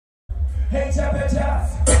Hey, Jabba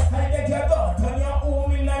Jazz. Hey, they get up. Turn your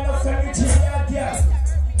home in line of sanity.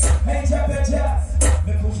 Hey, Jabba Jazz.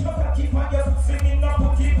 Me push my cocky on your singing up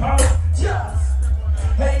to keep on jazz.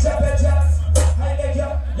 Hey, Jabba Jazz. Hey, they get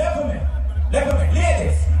up. Level me,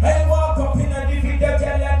 ladies. Hey, walk up in a different girl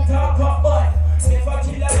and talk up, boy. If I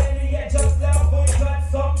kill a lady, yeah, just laugh with that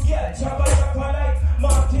some girl. Jabba Jabba like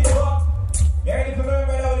Martin Rock. You ready for me,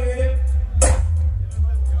 right out here?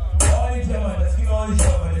 All the time, let's give all the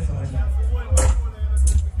show on this one.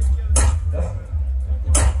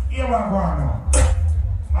 Here we go now.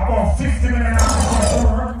 About 50 minutes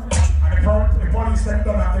after and the police take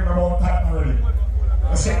done and take about time already.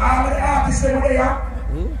 You see, all the artists they were there,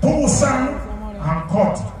 two song and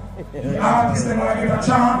cut. The artists they want to get a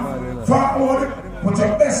chance, forward, put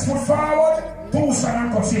your best foot forward, two song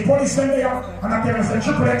and cut. See, police them there, and I tell us the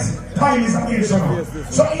triple X, time is against you.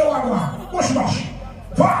 So here we go, push.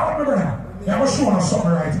 Forward, my brother. You're going to show us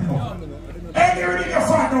something right now. Any reading your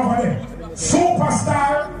fan over there.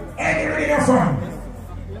 Superstar, any reading your fan.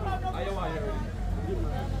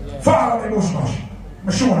 Follow the bush.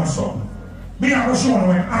 I'm showing us something. Me I'm showing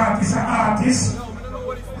when artists are artists.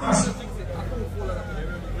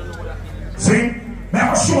 See?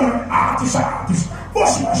 I'm showing when artists are artists.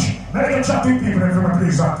 Bush. Now you chat with people and everyone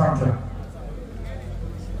plays that country.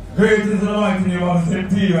 Great is the mighty name of the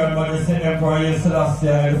period, Majesty Emperor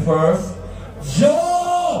Selassie the First.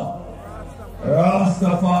 Joe!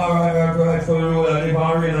 Rastafari, our rightful ruler, the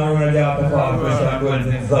Marina already after Congress and going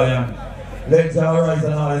in Zion. Let your rise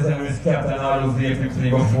and all his enemies kept and all those nations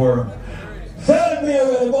before. Tell me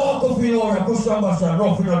where the walk of you or push on bash and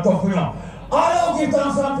rough and tough enough. I don't give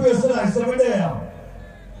thanks and praise tonight, so we're there.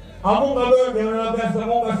 I'm on my birthday when I bless the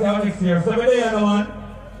Munga see next year, so we're there, no man.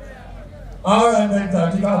 Alright,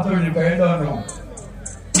 mental, take out 30 because you don't know.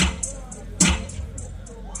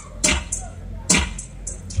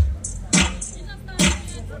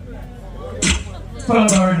 Follow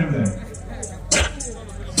the rhythm there.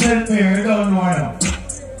 Saint Mary, you don't know now.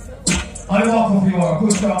 I walk up you are,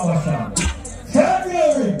 good job, Bashan. Saint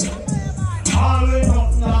Mary! Always up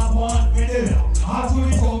now, one, we there. All to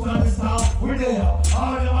the coat and the staff, we there.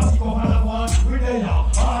 All them a stick up and the one, we there.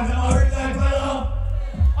 All them a red like fella.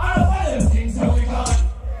 And all them things that we got.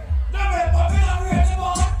 Them red but we not ready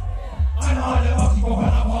anymore. And all them a stick up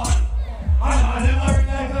and the one. And all them a red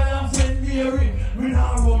like fella, Saint Mary. We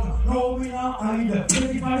not run, no we not hide.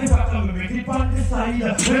 Take it on the back and we make it on the side.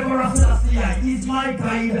 Never a Selassie, he's my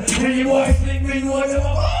guide. Any boy sing me know them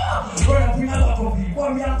up. We're up in a lot of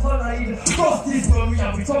people, we are collide. Justice when we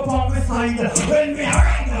have it up on the side. When we are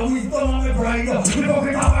right now, wisdom on the bride. We don't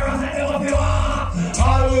get up and set them up you are.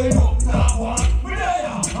 Always up that one, we there.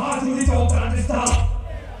 All to the top and the star.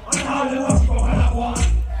 And all them a keep up on that one.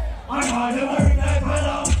 And all them a ring like a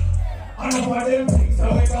and up on them things so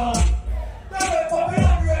we gone.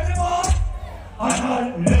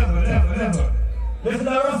 Level. Listen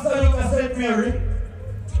to Rasta, you can say Mary.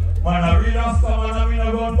 Man, I read Rasta, man, I mean, I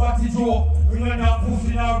run back to Joe. We went down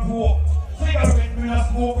pussy in our poor. Cigarette, we not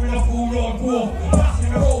smoke, we not fool, don't go. That's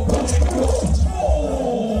in the road,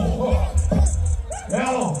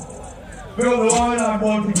 build the one and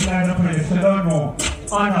one thing in the place, I don't know.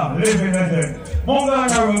 Anna, living legend. Munga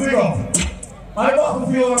and I will big up. I walk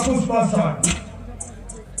with you on a push bus.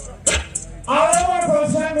 I don't want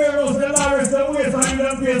to send me those that I rest the waist and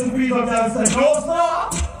them face to beat up that side. No,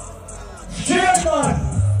 stop! Straight man!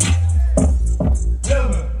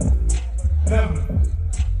 Level.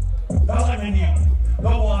 That's what I need.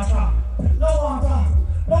 No water.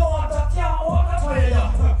 Can't water for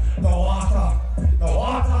you. No water.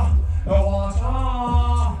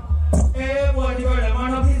 Hey boy, the girl,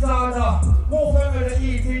 man of disorder. Move family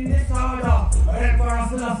eating disorder. Emperor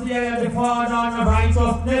Selassie, the father, and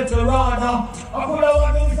righteousness, the rather. I could have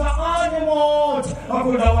wanted with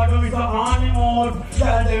an animal.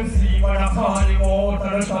 Tell them see when I call him out.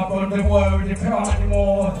 And the top on the boy with the call him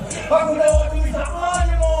out. I could have wanted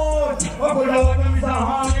with an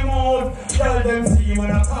animal. Tell them see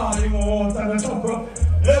when I call him out. And the top on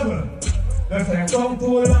level. They say, come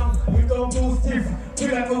too long, we come too stiff.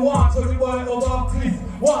 Feel like we walk so the boy over a cliff.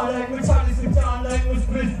 One like we chalice, we can't like we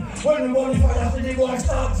split. When the money fire, see the boy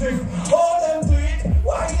start drift. All them do it,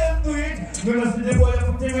 why them do it? You don't see the boy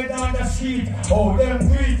put him down the sheet. Oh, them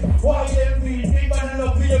do it, why them do it? Big man and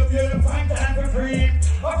up here, you find time for free.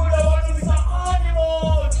 I could have wanted with an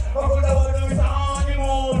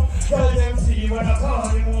animal. Tell them see when I call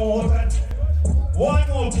him out. One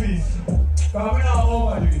more please, because we now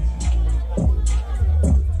overdo it.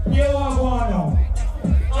 You want to go on now?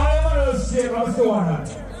 I am going to say, I'm going to say one hand.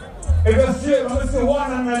 If you say, I'm going to say one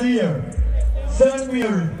hand in the ear. Saint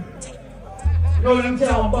Mary. No go them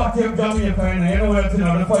can't back up Jamaica, you know what you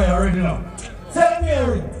know, the fire already now. Tell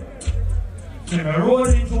Mary. See me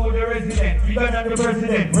rolling through the resident, bigger than the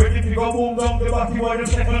president, ready to go boom down the body while the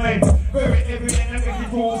second line. Very evident and make it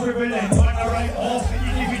too prevalent. Man a right off the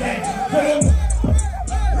dividend. Tell them.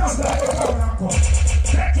 Just like the phone and cut.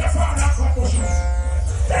 Take your phone and cut the show.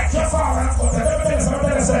 Take your phone and cut.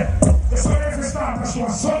 Let me say. The sun if you start the show,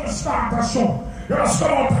 sun you start the show. You're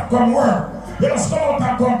start to come work. You're start to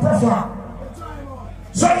come perform.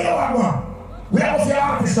 So you are one. We have the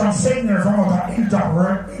artists and singers from the Hilltop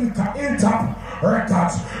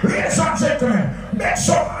Records. Ladies and gentlemen, make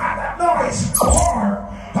some other noise.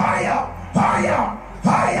 Higher, higher,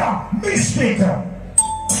 higher, Mystic. You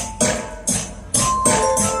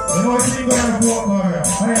know what you going to walk over here?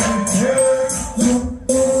 Higher Mystic.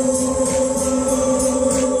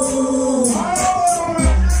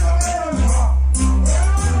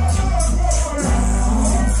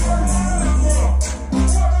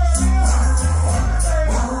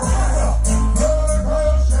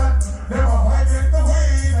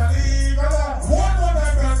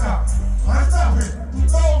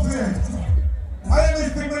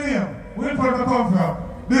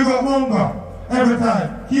 Big up Munga, every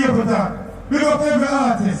time, here every time. Big up every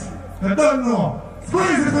artist, they don't know.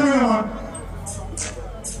 Squeeze it to me, man.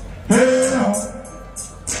 Hey, now.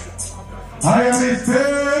 I am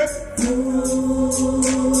Mystic.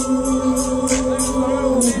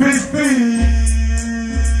 Big speed.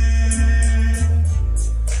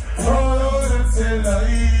 All over them still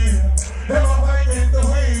alive. Never find it the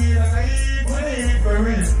way that I eat when I eat for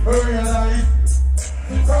realize.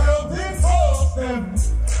 Call up these folks, them.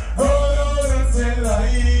 All over them still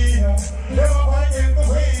alive. Never find it the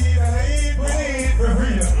way that I eat when I eat for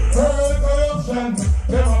real. World corruption.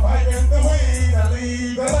 Never find it the way that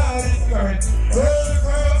legalize current. World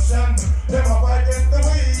corruption. Never find it the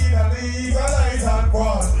way that legalize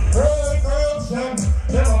alcohol. World corruption.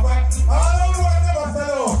 Never find. All of them never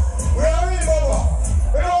sell out. We are really over.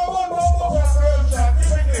 We don't want more corruption.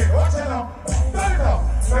 Keep it. Watch it now. Turn it up.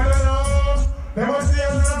 No. They must see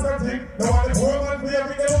another thing. They want the poor man to be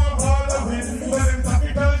every day one part of it. But them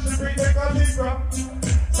capital should bring the Calibra.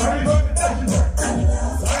 Sorry about the national.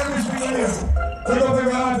 I wish we could hear. Look up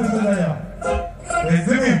every artist in there. They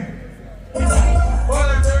see me. All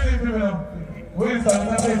I'm telling you now, Winston,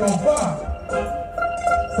 not take so far.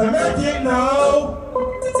 So make it now.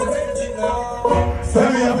 So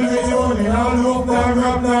me have to make the money. Now look, now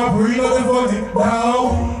grab, now breathe on the funny.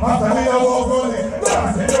 Now, after me I walk on it.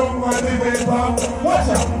 Now, say young man, they say, watch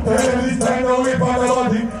out. Tell them this time now we part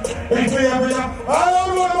about it. If we have it, I don't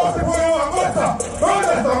know the most important one. What's up?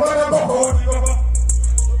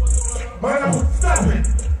 Man, I'm Man, stop it.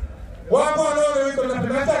 What going on with the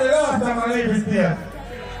that's the last time I leave this here.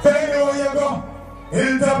 Tell me where you go.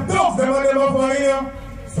 Hilltop dogs, them and them up for here.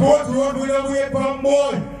 Sports road with a weight pump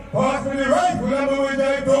boy. Pass me the right, with a way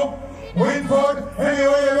I go. Winford,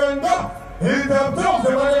 anywhere you run go. Hilltop dogs,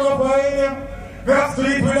 them and them up for here. Grass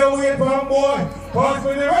Street with a weight pump boy. Pass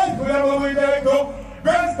me the right, with a way I go.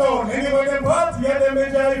 Grandstone, anywhere them party, and them they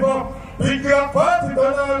drive up. Big clock party,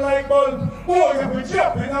 turn on like bulb. Boy, you be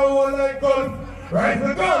chopping a hole like gold. Rise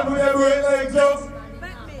the gun with a brain like jokes.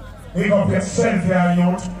 Pick up yourself here,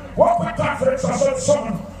 youth. What with confidence or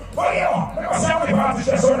something? Well, yeah, let us have the party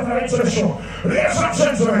just on the show. Ladies and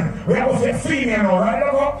gentlemen, we have a female now,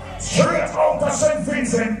 right? Look, straight out of St.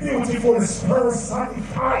 Vincent, beautiful,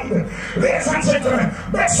 personified. Ladies and gentlemen,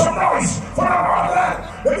 make some noise for the motherland,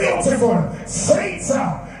 the beautiful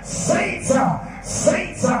Satan.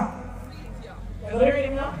 You ready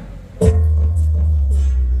now?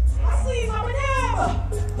 I see some of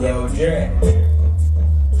them. Yo, Jerry.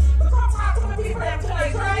 But come talk to the people them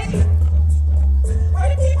tonight, right? Where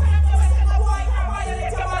the people them never said the boy can't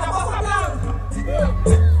violate your mother, bust her down.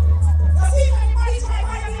 You see if anybody try to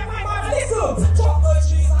violate my mother, listen. Chocolate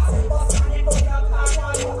cheese, bust on him, but not class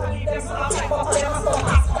one, but leave them soft like butter, them a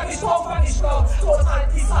stuff. Spanish flow, total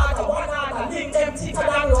disorder, one other, link them thicker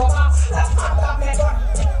than rubber. Let's have that mega.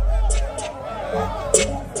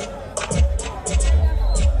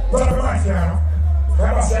 Brother, relax here. I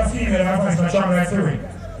must say a female and I find some like theory.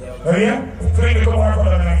 You hear? Fling the couple of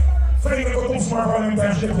them. Fling the couple of smart for them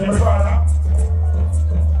time shift them father.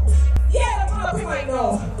 Yeah, the man we might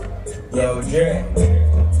know. Yo, Jerry. I'm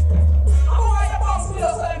going to box with us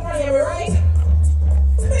so them can hear me, right?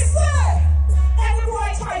 They say, any boy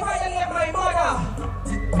try to violate my mother.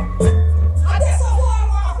 And this a war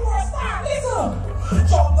 4-star, listen.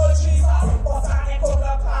 Jungle Jesus, butter and couple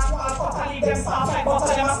of class walls, butter leave them soft like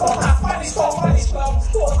butter, them a stutter. Spanish club,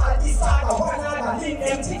 total disorder, one other, link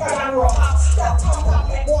them thicker than rubber. That tongue that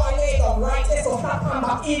make boy lay down, right? This was not come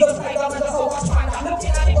back, eagle tiger, and just a watch man.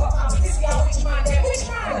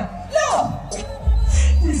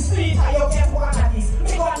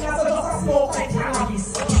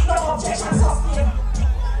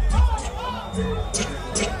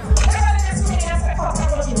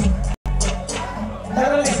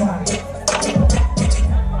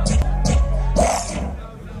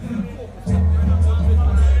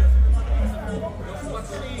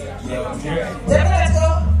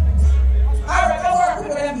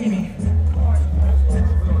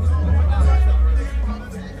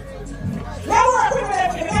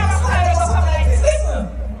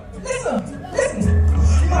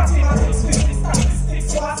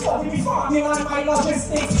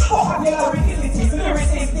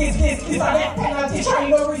 death penalty, trying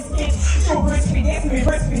to risk it. You risk me, this me,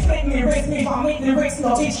 risk me, flip me, risk me, vomit the risk,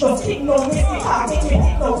 no bitch, no stick, no miss me, target me,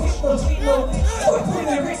 hit no bitch, no cheat, no. Put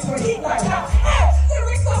the risk for hit like that. Hey, the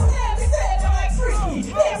risk of stand, they say them like frisky.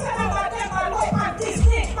 They say about them, my life, man, this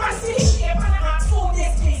thing, man, see the shape, and I ask for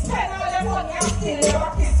this, please. Spend all them money and still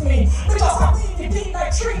never kiss me. Because I beat the beat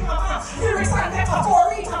like tree, mama. Lyrics and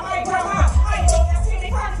metaphoric, and my grandma. I know you see me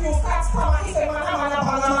confused, that's come on, he say, man,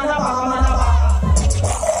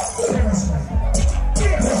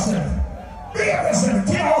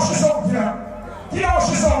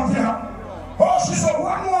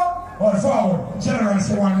 one more. Or forward. General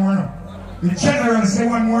say one more now. The general say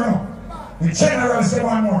one more now. The general say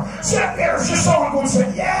one more. See up there, if someone go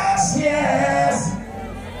say yes, yes.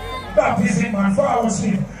 That is it, man. Forward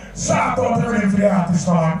sleep. Start out the rhythm for the artist,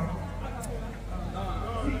 man.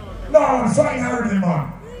 No, man, find a rhythm,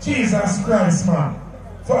 man. Jesus Christ, man.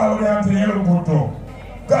 Forward the artist, you look good too.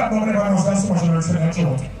 God don't never knows that so much lyrics in that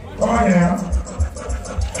truth. Come on here.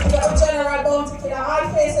 General Bounty Killer, All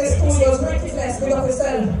Faces Studios, Ricky Fest, big up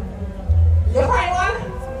yourself. You find one?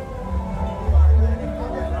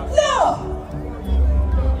 No!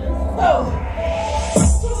 No!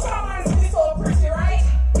 Two summons be so pretty, right?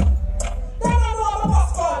 They don't know I'm a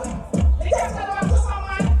boss god. They can't tell them to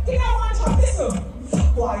summon, they don't want to listen.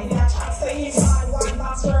 Why they are chat saying hard one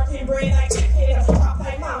that's working brain like chicken. Chop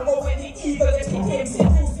like mango when the eagle they pick him.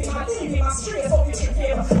 Seduce him and leave him astray so we trick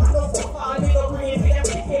him. And no football, we no bring him.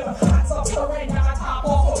 Hands up, surrender, attack,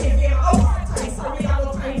 or forgive him. A hard time, sorry, I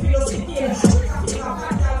don't time for you to begin. Trick a finger,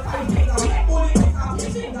 bad girl, 5 finger. Make bully, pick up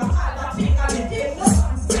his finger, hard that finger, lick him. No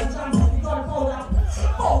chance, stand and put the gunpowder.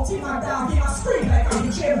 Bout him and dog, him a scream like I'm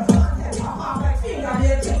the gym. And head pop off like finger,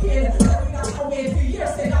 nail chicken. Carry that away for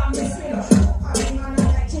years, said I'm missing. Look at him and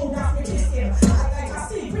like Judas, me kiss him. I like a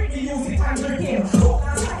secret, me use it and drink him. Look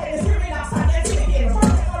at him, and it's really not stand and stick him. From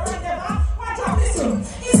never run never, watch out, listen.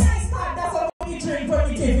 It's nice start, that's all. Drink when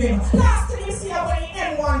we give him. Last time you see how when the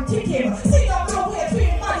M1 kick him. See the blue way to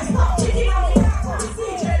him, man, stop kicking on me. That's what we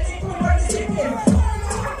see, Jelly, when we tip him.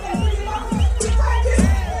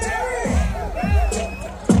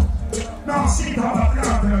 Now sit on the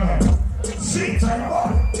ground, sit on your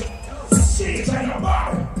body. Sit on your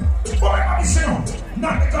body. Boy, I'm listening.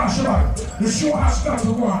 Not the cash body. The show has got to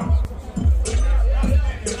go on.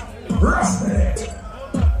 Rusted.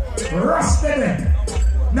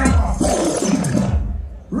 Now,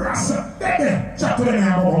 Rasta, baby, chat to them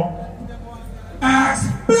now,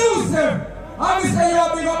 Explosive! I'm say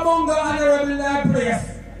you're big up Munga and the rebel in that place.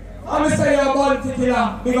 I'm say you're Bounty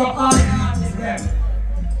Killer, big up all the artists them.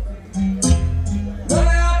 None of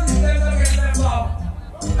the artists them don't get left out.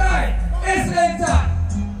 Hey, it's later.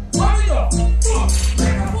 What we do?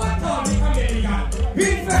 Make a phone call, make a million.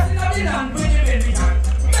 Invest in a million, bring a million.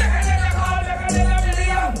 Make a call, make a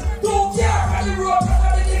million. Don't care for the road, because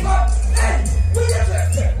I'm in the gun. Hey, we get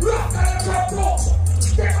it. Rock and the top rope.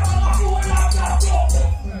 Take a lock and laptop.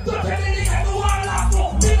 Don't tell me that you want laptop.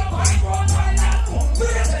 We don't fight for my laptop. We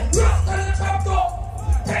get it. Rock and the top rope.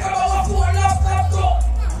 Take a lock and laptop.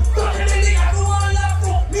 Don't tell me that you want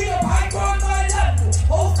laptop. We don't fight for my laptop.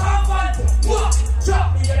 Hold on, man. What? Chop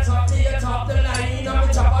me a top the line. I'm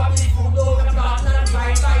a chop a big food over the plant and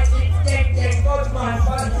fly like it. Coach man.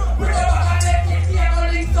 We never got it. It's the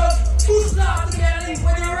only son. Who's not to get linked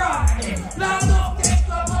when you're wrong? Now enough gets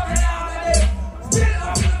up on the arm of them. Still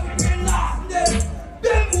up in the freaking last them.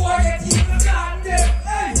 Them boy get even than them.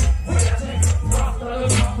 Hey, we get it. After the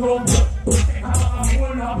top rope. Take a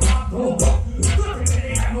full up laptop. Don't take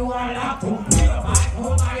any kind of one laptop. We don't buy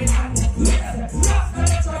for my hand. After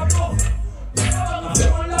the top rope. Take a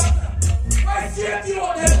full laptop. I see you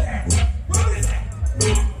on them. What is it?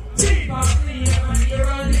 Team of clean and you're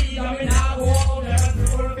a lead. I mean, I go out there and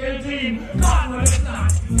fulfill team. God will it's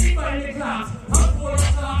not. Keep my in the class. I'm full of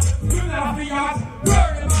class. You never be yours.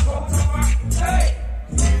 Burn them up to my. Hey!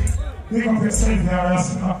 Pick up yourself there,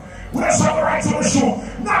 Rasta. Let's have the right to the show.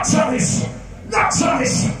 Not choice. Not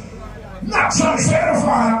choice. Not choice. Let it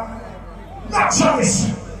fire. Not choice.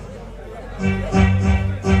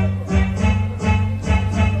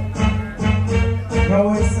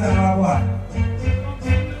 Yo, it's what?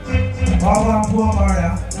 Wagwan poor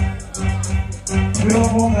murder. We don't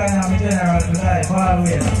Munga in our general tonight,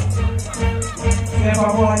 always. If a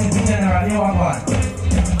boy is the general, you are one.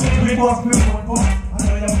 We must be one. I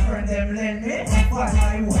know your friend them lend me, but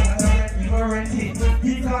I won't. I don't rent me, go rent it.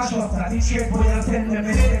 Be cautious that the shape boy and send them a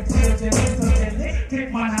step to the gently. Click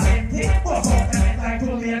man and empty. Bust out them like 2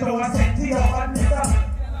 meters or send to your badminton.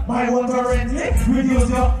 My one go rent it, reduce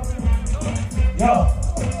your. Yo.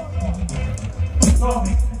 Show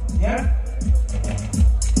me. Yeah?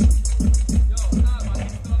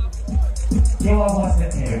 You are what's the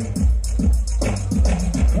name?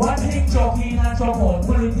 One thing joking and joke out,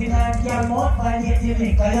 pull it in and girl mouth, find it in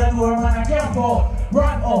it, cause you door man and camp out.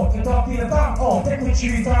 Run out, you talk to the bank out, take me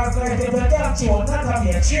 3 times like the damn show, not a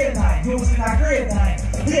mere chain 9, using a grade 9,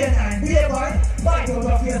 day 9, day boy, bite out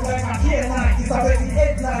of face like a K9, it's a very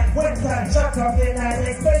headline, one time, shut up day 9,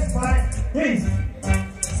 expense fine, please,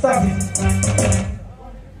 stop it.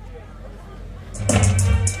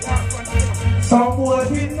 Some boys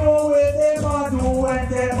didn't know what them a do when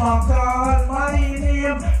them a call my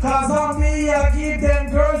name, cause of me I give them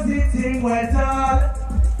girls the thing wet all.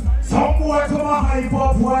 Some boy come a hype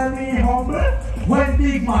up while me humble, when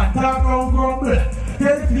big man talk round grumble.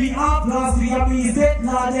 Tell me and plus we a me set,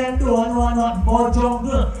 now them don't know nothing but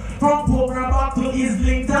jungle. From Pogra back to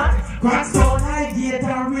Islington, Grandstone, Highgate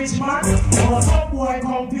and Richmond. Oh, some boy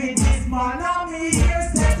compete this man, and me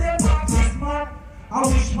here set them back this man. I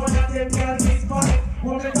wish one of them girls this fun.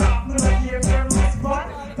 When they talk, me like hear them respond.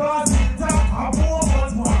 Cause in time, I more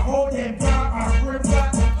much more. How them talk and grip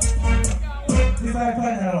that. This is my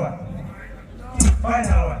final one.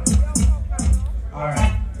 Final one.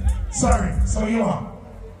 Alright. Sorry, so you are.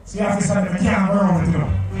 So you have to say that we can't go around with you.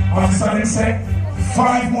 I have to say them say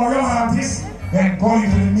 5 more young artists, then go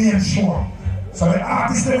into the main show. So the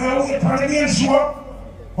artists that will wait for the main show,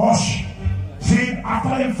 hush. See,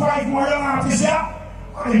 after them 5 more young artists here,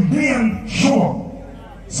 the main show.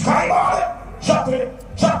 Skyball, chat to them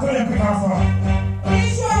quick and fast.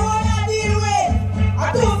 This show I want to deal with.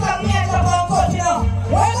 I do some makeup and cut, you know.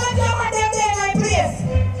 Why not them and them there in my place?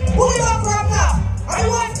 Who is up from now? I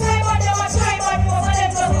want time on them and try man for them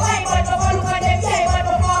just lie man to look at them yeah man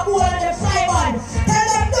before I go on them try man. Tell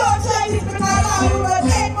them don't try this because I will not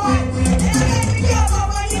dead man. They don't get me here from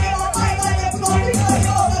my name on my man them to because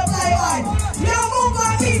you also fly man. You move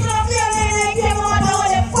on peace and fear and I give them what I want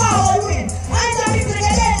them forward with. I just need to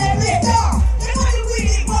get in and play down. They want to win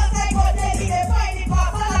it one night but they need to find it for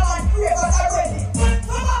Salaman free because I ready.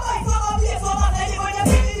 Some of my some of you some of them when you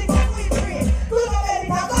bring it for free free. Look at it,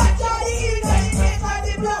 I got Johnny in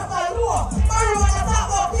the blast and war. Marijuana talk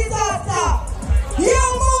about disaster. Yo,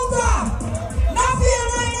 Munga! Now feel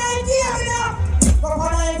my idea, me now. But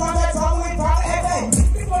when I got that song with from heaven,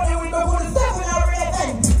 before they will go to 7 hour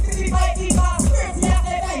heaven. This is my team of crazy at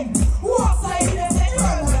heaven. Walk side in the center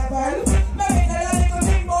of heaven. Maybe tell a little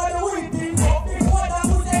thing about the weeping. Before that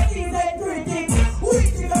was the things and greeting.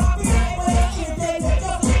 Weeping about the time when the kids they just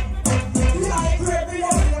like great me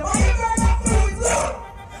up. But you better not do it, look.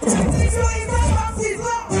 If you ain't got boxes,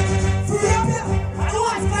 look. Free up here. I don't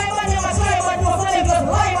want to try but never try but no for them just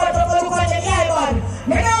lie but don't look at the eye man.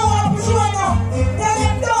 Me now want to show now. Tell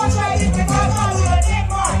them don't try this because I will take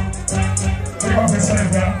man. Pick up yourself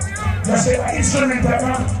there. Just say an instrument like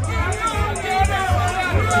that.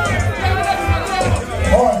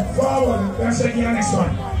 Alright, forward. Let's take the next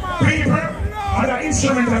one. People are the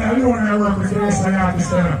instrument and I don't want to work with the rest of the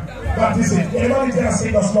artists. That is it. Everybody can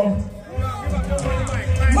sing a song.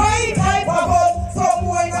 My type of gun, some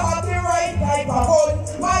boy not have the right type of gun.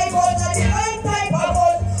 My gun not the right type of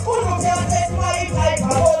gun. Who don't care test my type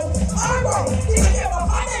of gun? Alright, this is never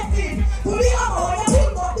connected. To the hammer when you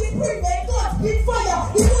pull up this spring, they gun, big fire.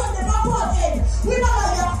 The gun never put in. We not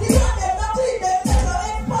liar. The gun never clean them, never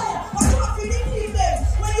expire. But you have to deceive them.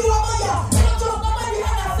 When you are liar, you don't trust nobody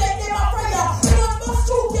and I send them a prayer. You don't must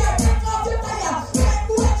shoot there, take off your tire. You let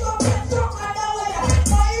go at your bed, struck on the wire.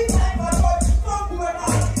 My type of gun, some boy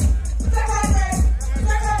not. Second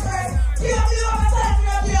verse, kill me up yourself,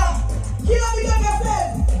 kill me up yourself.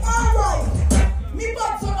 Alright, me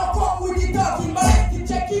bad son of come with the talking, but I keep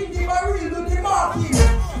checking the barrel with the marking.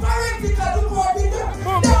 Forensic to for the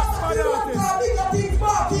that's what you want to bigger things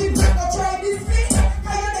marking. Now try this thing,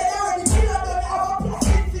 cause you're dead already. Kill up, don't have a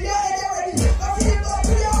plastic to your head already. Now kill it up,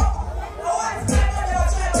 kill it up. I want to stand and never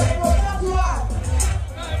try, but it was not too hard.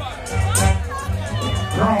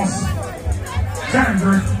 Cross.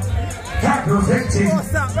 Kendrick. Capture victim.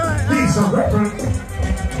 He's a weapon.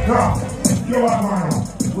 No, you are one.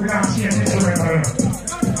 We're not seeing this way.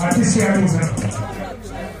 This year is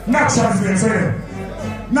not chance to say it.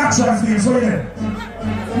 Not chance to say it.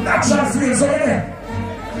 Not chance to say it.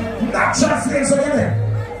 Not chance to say it.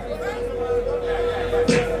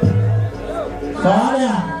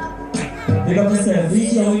 Father, pick up yourself,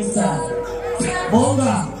 reach your inside.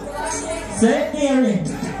 Munga, St. Mary,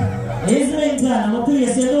 Islington, I'm a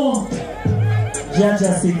place you know.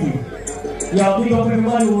 Georgia City. Yo, pick up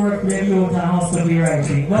everybody who work with you and hustle be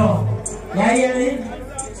writing. No. You hear me?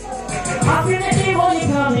 I feel like the money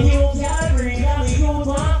coming, you can't bring on the youth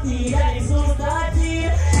party, that is so starting. I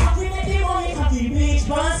feel like the money coming, beach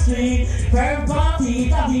on street, firm party,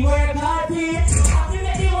 that the work hard beat. I feel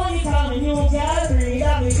like the money coming, you can't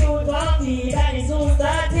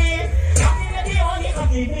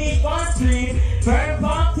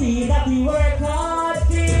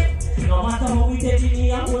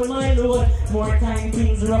more time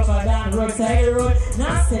things rougher than roadside road.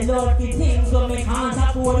 Not sell out the things so me can't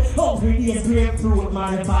afford. Hungry days grapefruit,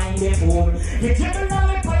 man, find them home. The criminal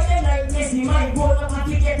me find them like Messi, my goal. I'm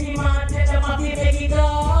happy get him and tell them happy make it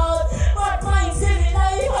out. But mine say me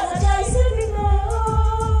life and I try say me now.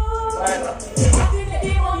 Happy get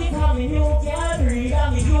the money coming, you can't read.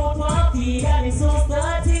 And me youth want feed and it's so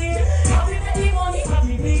started. Happy get the money,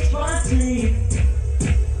 happy bleach for street.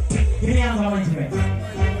 Give me a moment to me.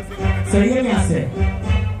 So hear me I say,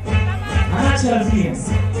 a natural feelings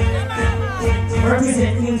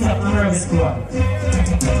represent things of my nervous squad.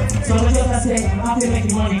 So what you have to say, I'm happy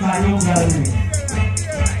making money because you can't do it.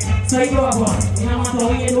 So you go on, you know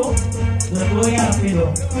what you do? Just go you have to do to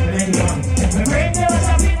make the money. My brain never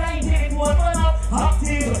shopping, I ain't taking one for now.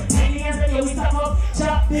 Active, millions and you stack up,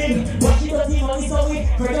 shopping. What you do, money so we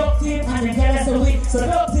productive and the girl is so we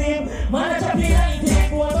seductive. Man, I shopping, I ain't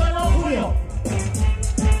taking one for now.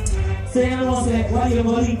 So you know say, what do you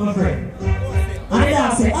believe, my friend? And then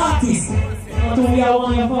I say, artist. Not only I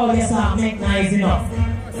want your power, yes, I make nice enough.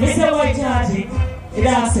 Mr. White Charging, it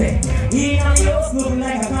does say, he and the house looking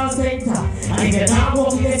like a call center. And if you're not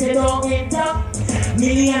walking, they say, don't enter.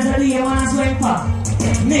 Millions of the man swim for.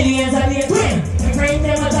 Millions of the twin. Bring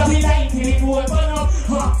them out of the light till it won't burn up.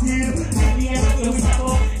 Hot till. Millions of the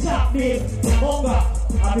whistle. Chop big. Munga.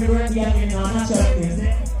 Happy birthday again on natural things,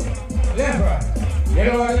 eh? Left. You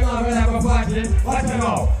know what, you know when I go party, what you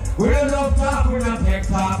know? We don't love talk, we don't take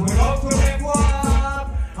talk, we love to make walk.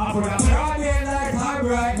 I put a crowd in like high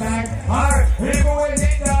bright like hard, we go in the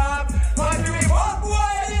top. Party we walk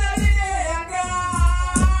boy in the day and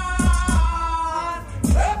gone.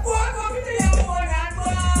 That boy come to the one and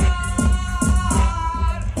one.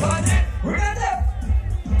 Party, we got them.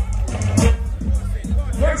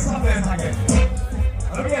 Bring something again.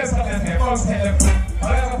 Let me get something here, folks, tell them. I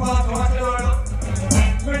have a part, what you know?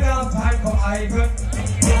 Time for icon.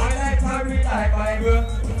 I like to read like Bible.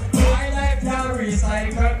 I like to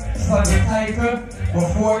recycle. Study cycle.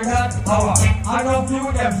 Before that, I don't do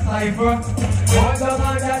them cipher. One the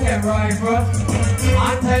man that them rifle.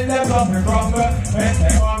 And tell them nothing grumble. When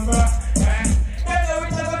they rumble. Then they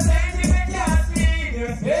will never change if they can't see the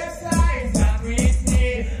same signs that we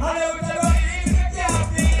see. And they will never eat if they can't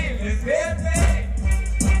feel the same thing.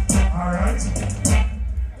 Alright.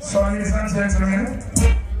 So ladies and gentlemen,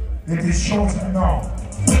 it is showtime now.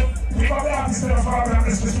 If I be artist in the father of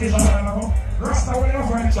this station, Rasta, where you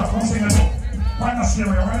find the job? Come sing it out. Find a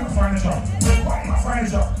stereo, where you find the job? Find a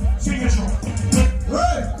job. Sing it out.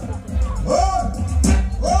 Hey!